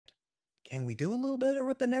Can we do a little better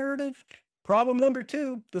with the narrative? Problem number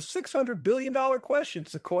two, the $600 billion question.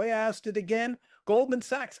 Sequoia asked it again. Goldman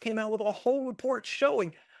Sachs came out with a whole report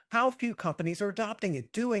showing how few companies are adopting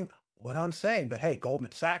it, doing what I'm saying. But hey,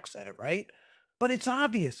 Goldman Sachs said it, right? But it's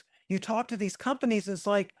obvious. You talk to these companies, it's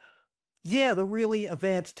like, yeah, the really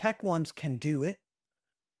advanced tech ones can do it.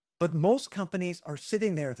 But most companies are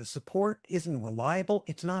sitting there. The support isn't reliable.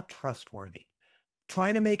 It's not trustworthy.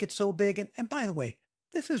 Trying to make it so big. And by the way,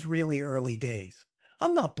 this is really early days.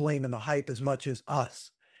 I'm not blaming the hype as much as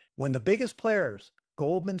us. When the biggest players,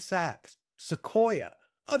 Goldman Sachs, Sequoia,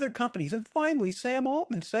 other companies, and finally Sam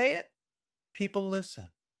Altman say it, people listen.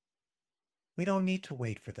 We don't need to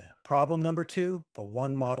wait for them. Problem number two, the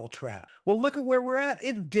one model trap. Well, look at where we're at.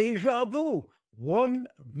 It's deja vu. One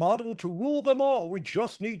model to rule them all. We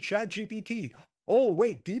just need ChatGPT. Oh,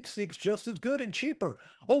 wait, DeepSeek's just as good and cheaper.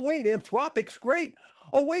 Oh, wait, Anthropic's great.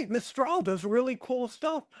 Oh, wait, Mistral does really cool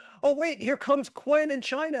stuff. Oh, wait, here comes Quen in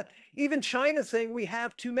China. Even China saying we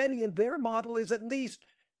have too many, and their model is at least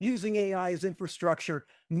using AI as infrastructure,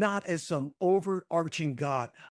 not as some overarching god.